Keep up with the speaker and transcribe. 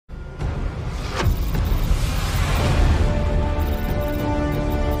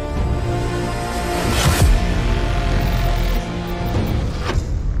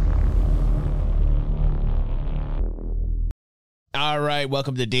right,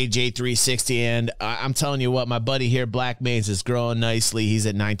 welcome to DJ360, and I'm telling you what, my buddy here, Black Maze, is growing nicely. He's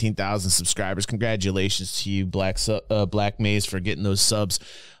at 19,000 subscribers. Congratulations to you, Black Maze, for getting those subs.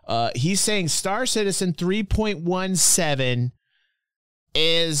 He's saying Star Citizen 3.17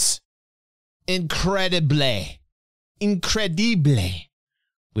 is incredible,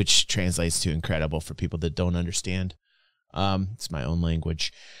 which translates to incredible for people that don't understand. It's my own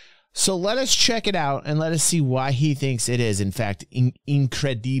language. So let us check it out and let us see why he thinks it is, in fact,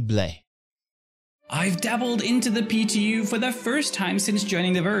 incredible. I've dabbled into the PTU for the first time since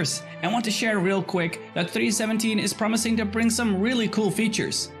joining the verse, and want to share real quick that 3.17 is promising to bring some really cool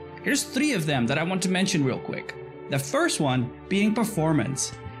features. Here's 3 of them that I want to mention real quick. The first one being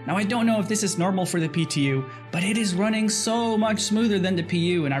performance. Now, I don't know if this is normal for the PTU, but it is running so much smoother than the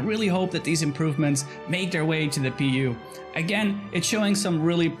PU, and I really hope that these improvements make their way to the PU. Again, it's showing some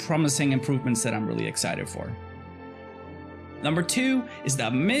really promising improvements that I'm really excited for. Number 2 is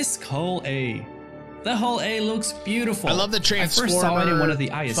the MISC Hull A. The Hull A looks beautiful. I love the transformer. I first saw it in one of the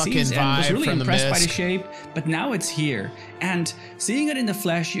ISCs and was really impressed by the shape, but now it's here. And seeing it in the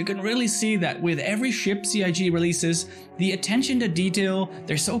flesh, you can really see that with every ship CIG releases, the attention to detail,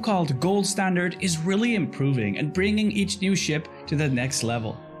 their so-called gold standard, is really improving and bringing each new ship to the next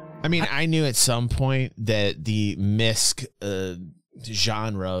level. I mean, I knew at some point that the MISC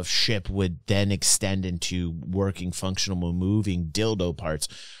genre of ship would then extend into working, functional, moving dildo parts.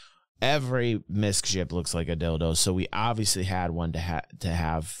 Every MISC ship looks like a dildo, so we obviously had one to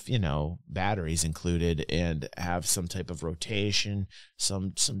have, you know, batteries included and have some type of rotation,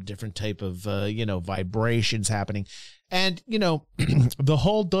 some different type of you know, vibrations happening, and you know, the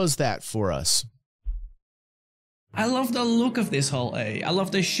hull does that for us. I love the look of this Hull A. I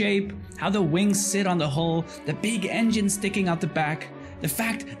love the shape, how the wings sit on the hull, the big engine sticking out the back, the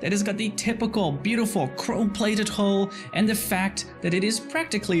fact that it's got the typical beautiful chrome-plated hull, and the fact that it is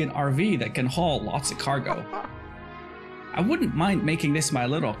practically an RV that can haul lots of cargo. I wouldn't mind making this my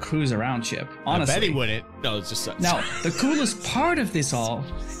little cruise around ship, honestly. I bet he wouldn't. No, it's just... Now, the coolest part of this all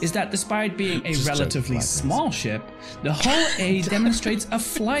is that despite being a relatively small ship, the Hull A demonstrates a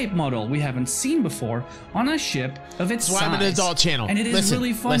flight model we haven't seen before on a ship of its size. That's why I'm an adult channel. And it is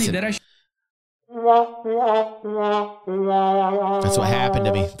really funny that I... That's what happened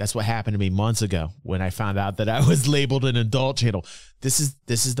to me. That's what happened to me months ago when I found out that I was labeled an adult channel. This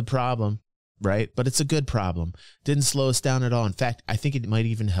is the problem, right? But it's a good problem. Didn't slow us down at all. In fact, I think it might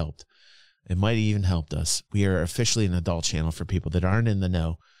even helped. It might have even helped us. We are officially an adult channel for people that aren't in the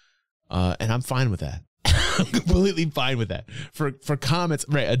know, and I'm fine with that. I'm completely fine with that. For comments,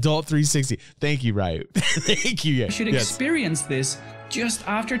 right? Adult 360. Thank you, Riot. Thank you. Yeah. You should experience this just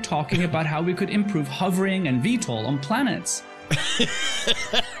after talking about how we could improve hovering and VTOL on planets.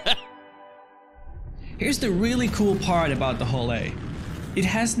 Here's the really cool part about the Hull A. It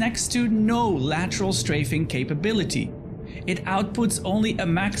has next to no lateral strafing capability. It outputs only a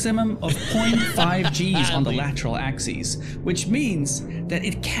maximum of 0.5 Gs on the lateral axis, which means that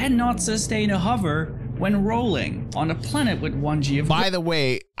it cannot sustain a hover when rolling on a planet with 1 G of... By the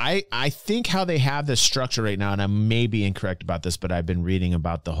way, I think how they have this structure right now, and I may be incorrect about this, but I've been reading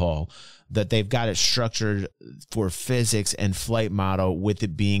about the hull, that they've got it structured for physics and flight model with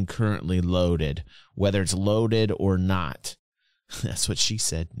it being currently loaded, whether it's loaded or not. That's what she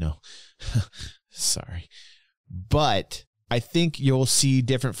said. No, sorry. But I think you'll see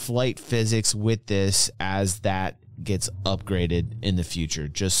different flight physics with this as that gets upgraded in the future.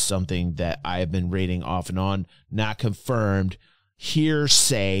 Just something that I have been reading off and on, not confirmed.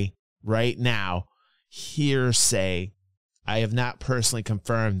 Hearsay right now. Hearsay. I have not personally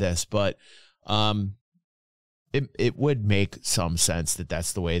confirmed this, but it would make some sense that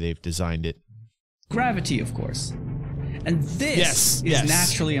that's the way they've designed it. Gravity, of course. And this is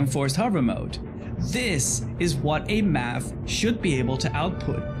naturally enforced hover mode. This is what a MAV should be able to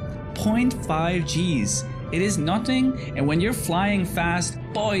output. 0.5 Gs. It is nothing, and when you're flying fast,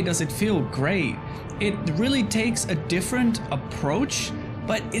 boy does it feel great. It really takes a different approach,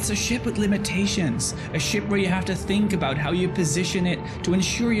 but it's a ship with limitations. A ship where you have to think about how you position it to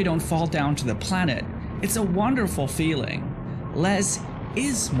ensure you don't fall down to the planet. It's a wonderful feeling. Less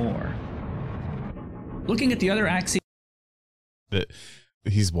is more. Looking at the other axes...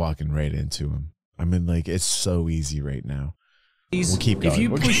 He's walking right into him. I mean, like, it's so easy right now. We'll keep going. If you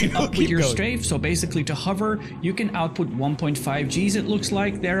push it up with your strafe, so basically to hover, you can output 1.5 Gs, it looks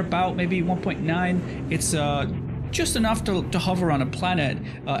like. They're about maybe 1.9. It's just enough to hover on a planet,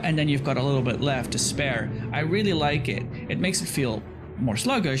 and then you've got a little bit left to spare. I really like it. It makes it feel more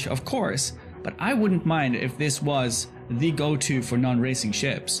sluggish, of course, but I wouldn't mind if this was the go-to for non-racing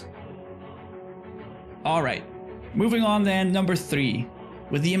ships. Alright, Moving on then, number 3.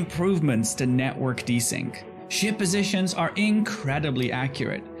 With the improvements to network desync, ship positions are incredibly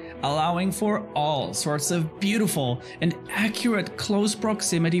accurate, allowing for all sorts of beautiful and accurate close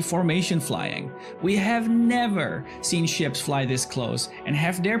proximity formation flying. We have never seen ships fly this close and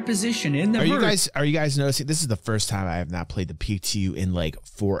have their position in the Are you guys noticing? This is the first time I have not played the PTU in like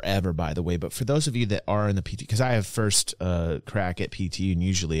forever, by the way. But for those of you that are in the PTU, because I have first crack at PTU, and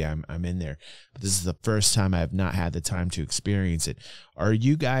usually I'm in there, but this is the first time I have not had the time to experience it. Are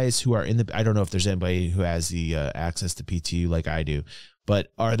you guys who are in the? I don't know if there's anybody who has the access to PTU like I do.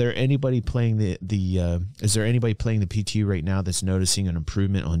 But are there anybody playing is there anybody playing the PTU right now that's noticing an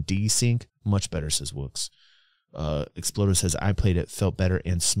improvement on desync? Much better, says Wooks. Exploder says, I played it, felt better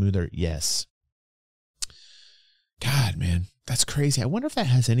and smoother. Yes. God, man, that's crazy. I wonder if that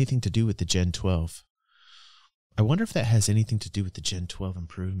has anything to do with the Gen 12. I wonder if that has anything to do with the Gen 12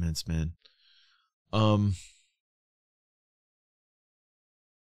 improvements, man.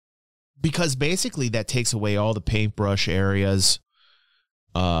 Because basically that takes away all the paintbrush areas.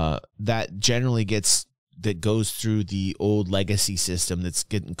 That generally goes through the old legacy system that's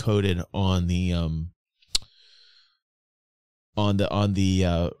getting coded on the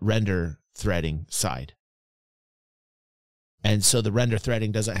render threading side. And so the render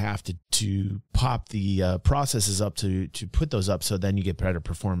threading doesn't have to pop the processes up to put those up, so then you get better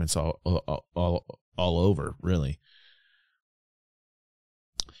performance all over, really.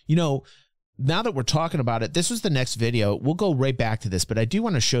 You know, now that we're talking about it, this was the next video. We'll go right back to this, but I do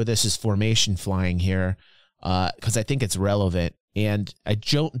want to show this as formation flying here because I think it's relevant. And I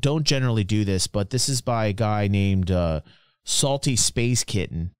don't generally do this, but this is by a guy named Salty Space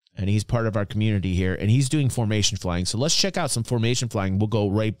Kitten, and he's part of our community here, and he's doing formation flying. So let's check out some formation flying. We'll go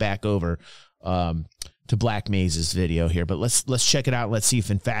right back over to Black Maze's video here, but let's check it out. Let's see if,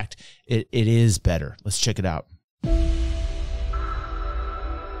 in fact, it is better. Let's check it out.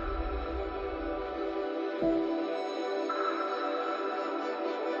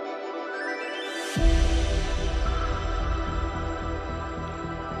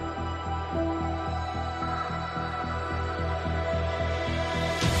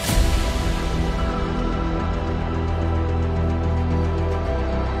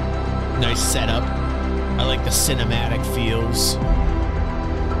 Nice setup. I like the cinematic feels.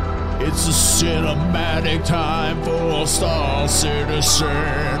 It's a cinematic time for Star Citizen.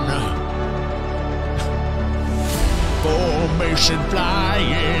 Formation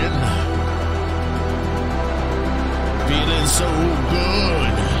flying. Feeling so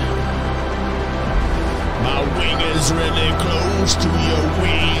good. My wing is really close to your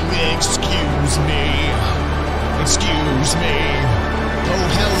wing. Excuse me. Excuse me. Oh,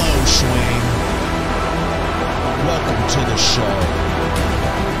 hello, Schwing. Welcome to the show.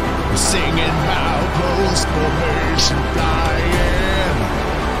 We're singing about close formation flying.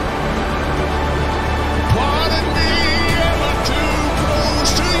 Pardon me, am I too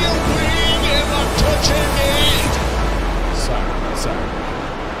close to your wing? Am I touching it? Sorry.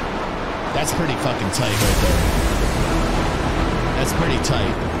 That's pretty fucking tight right there. That's pretty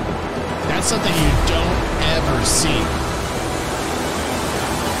tight. That's something you don't ever see.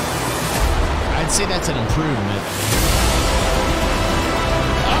 I'd say that's an improvement.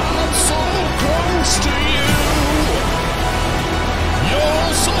 I'm so close to you.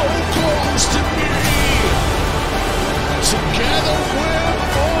 You're so close to me. Together we're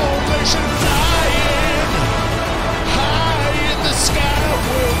formation flying. High in the sky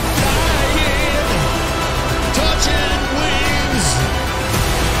we're flying. Touching wings.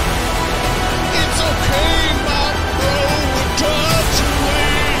 It's okay, my bro, we're touching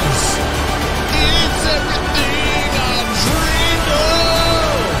wings. It's everything I dreamed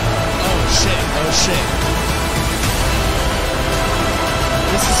of. Oh shit, oh shit.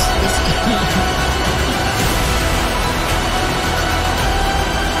 This is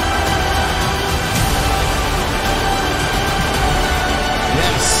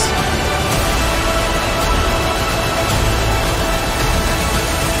Yes.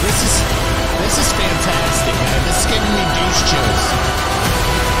 This is fantastic, man. This is giving me douche chills.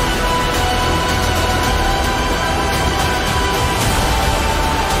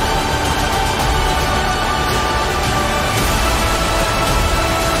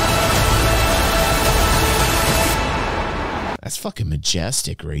 That's fucking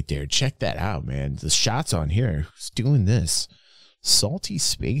majestic right there. Check that out, man. The shots on here. Who's doing this? Salty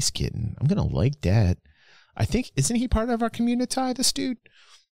Space Kitten. I'm gonna like that. I think, isn't he part of our community, this dude?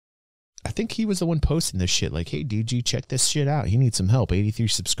 I think he was the one posting this shit. Like, hey, DG, check this shit out. He needs some help. 83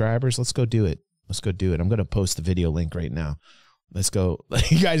 subscribers. Let's go do it. Let's go do it. I'm gonna post the video link right now. Let's go.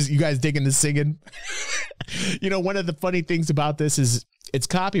 You guys digging the singing? You know, one of the funny things about this is it's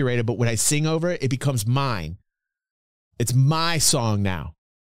copyrighted, but when I sing over it, it becomes mine. It's my song now.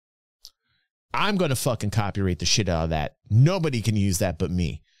 I'm going to fucking copyright the shit out of that. Nobody can use that but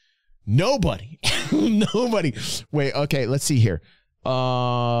me. Nobody. Nobody. Wait, okay, let's see here.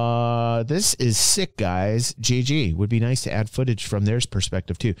 This is sick, guys. GG. Would be nice to add footage from their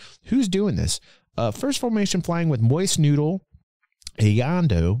perspective too. Who's doing this? First formation flying with Moist Noodle,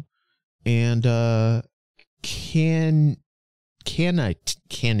 Ayando, and Canides?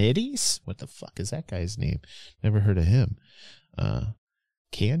 What the fuck is that guy's name? Never heard of him.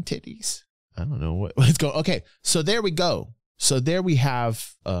 Cantitties? I don't know what. Let's go. Okay, so there we go. So there we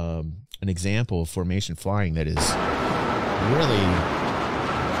have an example of formation flying that is really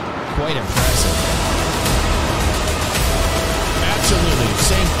quite impressive. Absolutely,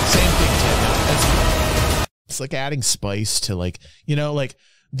 same thing, Ted. It's like adding spice to, like, you know, like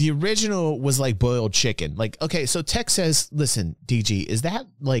the original was like boiled chicken. Like, okay, so Tech says, listen, DG, is that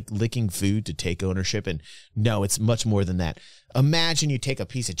like licking food to take ownership? And no, it's much more than that. Imagine you take a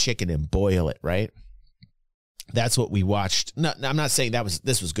piece of chicken and boil it, right? That's what we watched. No, I'm not saying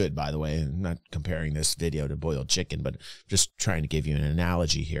this was good, by the way. I'm not comparing this video to boiled chicken, but just trying to give you an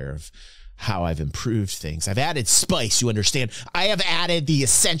analogy here of how I've improved things. I've added spice, you understand? I have added the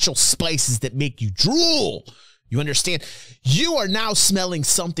essential spices that make you drool. You understand? You are now smelling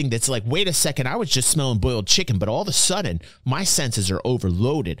something that's like, wait a second, I was just smelling boiled chicken, but all of a sudden, my senses are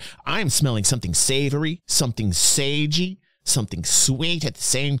overloaded. I'm smelling something savory, something sagey, something sweet at the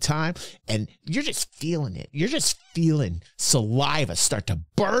same time, and you're just feeling it. You're just feeling saliva start to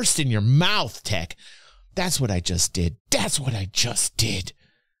burst in your mouth, Tech. That's what I just did. That's what I just did.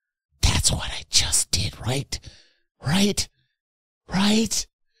 That's what I just did, right? Right? Right?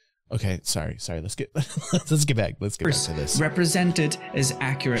 Okay, sorry. Let's get back to this. Represented as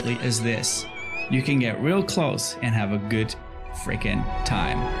accurately as this. You can get real close and have a good freaking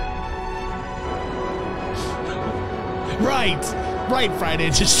time. Right, Friday.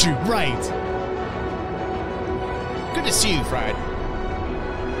 It's just true. Right. Good to see you, Friday.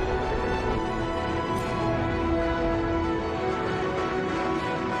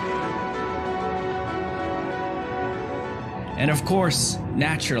 And of course,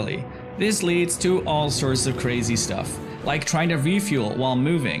 naturally, this leads to all sorts of crazy stuff, like trying to refuel while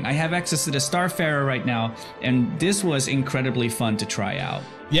moving. I have access to the Starfarer right now, and this was incredibly fun to try out.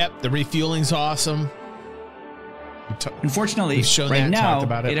 Yep, the refueling's awesome. Unfortunately, right now,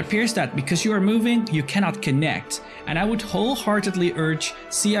 it appears that because you are moving, you cannot connect. And I would wholeheartedly urge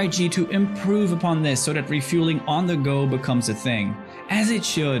CIG to improve upon this so that refueling on the go becomes a thing. As it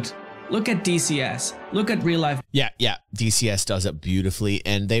should. Look at DCS. Look at real life. Yeah. DCS does it beautifully,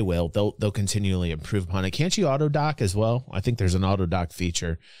 and they will. They'll continually improve upon it. Can't you auto dock as well? I think there's an auto dock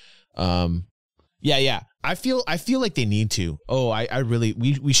feature. Yeah. I feel like they need to. Oh, I really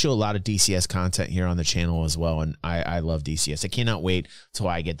we show a lot of DCS content here on the channel as well, and I love DCS. I cannot wait till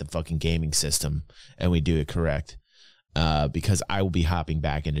I get the fucking gaming system and we do it correct. Because I will be hopping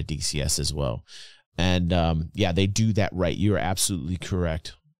back into DCS as well. And yeah, they do that right. You are absolutely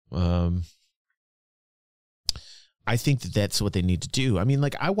correct. I think that's what they need to do. I mean,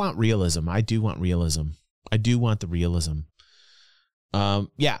 like, I want realism. I do want realism. I do want the realism.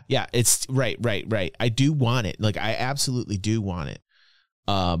 Yeah, it's right. I do want it. Like, I absolutely do want it.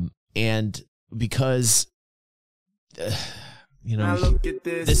 And because, you know,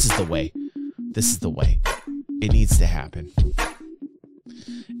 this is the way. This is the way. It needs to happen.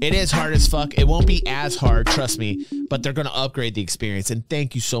 It is hard as fuck. It won't be as hard, trust me, but they're going to upgrade the experience. And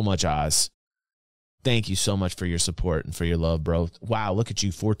thank you so much, Oz. Thank you so much for your support and for your love, bro. Wow, look at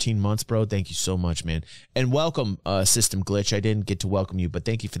you, 14 months, bro. Thank you so much, man. And welcome, System Glitch. I didn't get to welcome you, but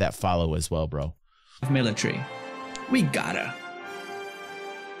thank you for that follow as well, bro. Military. We gotta.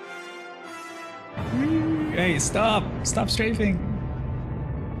 Hey, stop strafing.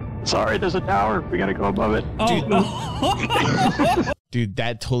 Sorry, there's a tower. We gotta go above it. Oh. Dude,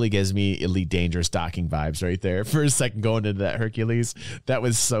 that totally gives me Elite Dangerous docking vibes right there. For a second, going into that Hercules, that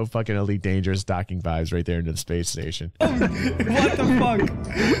was so fucking Elite Dangerous docking vibes right there into the space station. What the fuck?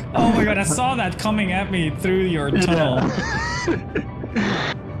 Oh my god, I saw that coming at me through your tunnel.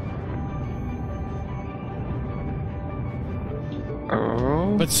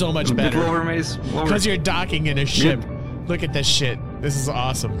 Oh, but so much better. Lower, Mace. Because you're docking in a ship. Good. Look at this shit. This is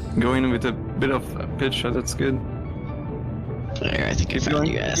awesome. Going with a bit of pitch, that's good. There, I think I found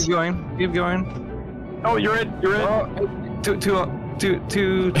you guys. Keep going. Oh, you're in. Oh. Two.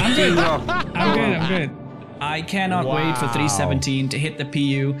 I'm good. I'm good. I cannot wait for 317 to hit the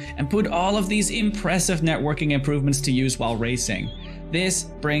PU and put all of these impressive networking improvements to use while racing. This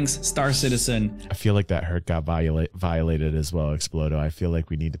brings Star Citizen. I feel like that hurt got violated as well, Explodo. I feel like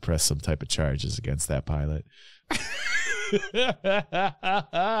we need to press some type of charges against that pilot.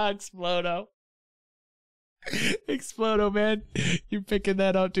 Explodo. Explodo, man. You're picking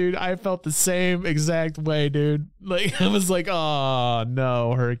that up, dude. I felt the same exact way, dude. Like, I was like, oh,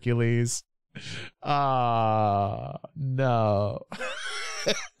 no, Hercules. Ah, no.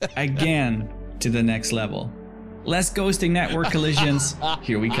 Again, to the next level. Less ghosting network collisions.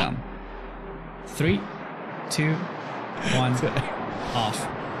 Here we come. 3, 2, 1, off.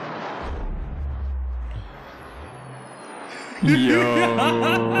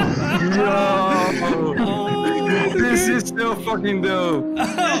 This is so fucking dope.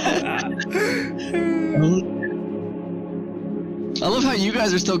 I love how you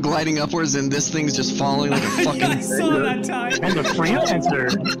guys are still gliding upwards and this thing's just falling like a fucking. I saw that time. And the freelancer.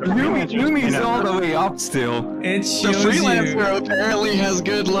 Yumi's all the way up still. It The shows freelancer you. apparently has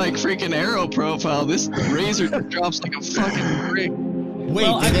good like freaking arrow profile. This razor just drops like a fucking brick. Wait,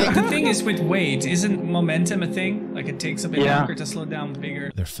 Well, the thing is with weight, isn't momentum a thing? Like it takes a bit Yeah. longer to slow down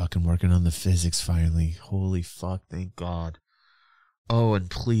bigger. they're fucking working on the physics finally. Holy fuck, thank God. Oh, and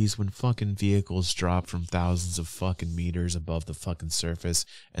please, when fucking vehicles drop from thousands of fucking meters above the fucking surface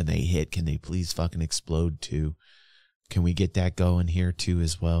and they hit, can they please fucking explode too? Can we get that going here too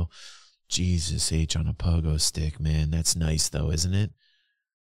as well? Jesus H on a pogo stick, man. That's nice though, isn't it?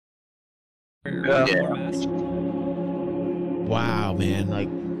 Wow, man. Like,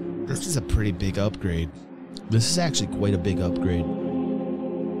 this is a pretty big upgrade. This is actually quite a big upgrade.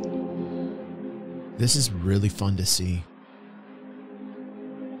 This is really fun to see.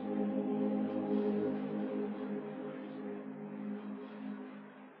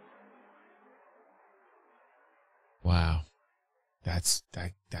 Wow. That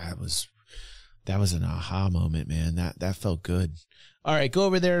was an aha moment, man. That felt good. All right, go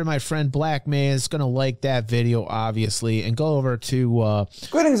over there to my friend Black Man. Is gonna like that video, obviously, and go over to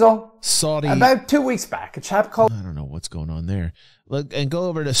Greetings all. Saudi. About 2 weeks back, a chap called I don't know what's going on there. Look, and go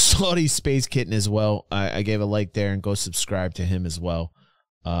over to Saudi Space Kitten as well. I gave a like there, and go subscribe to him as well.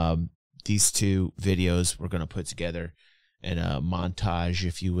 These two videos we're gonna put together in a montage,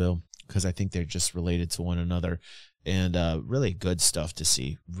 if you will, because I think they're just related to one another, and really good stuff to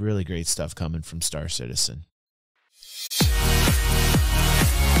see. Really great stuff coming from Star Citizen.